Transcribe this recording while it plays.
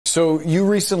So you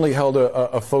recently held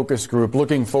a focus group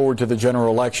looking forward to the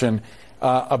general election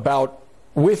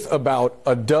with about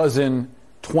a dozen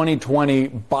 2020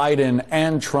 Biden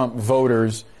and Trump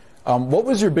voters. What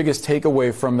was your biggest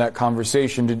takeaway from that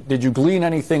conversation? Did you glean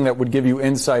anything that would give you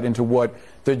insight into what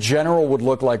the general would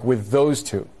look like with those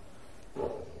two?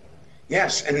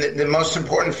 Yes, and the most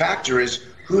important factor is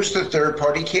who's the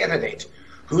third-party candidate?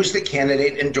 Who's the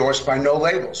candidate endorsed by No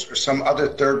Labels or some other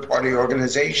third-party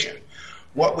organization?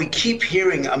 What we keep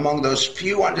hearing among those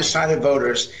few undecided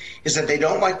voters is that they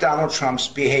don't like Donald Trump's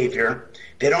behavior.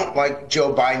 They don't like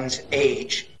Joe Biden's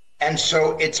age. And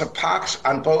so it's a pox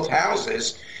on both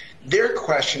houses. Their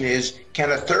question is, can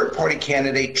a third-party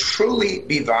candidate truly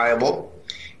be viable?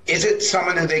 Is it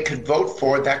someone who they could vote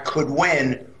for that could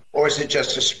win, or is it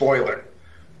just a spoiler?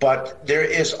 But there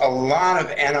is a lot of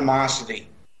animosity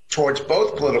towards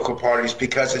both political parties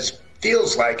because it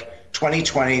feels like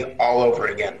 2020 all over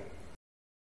again.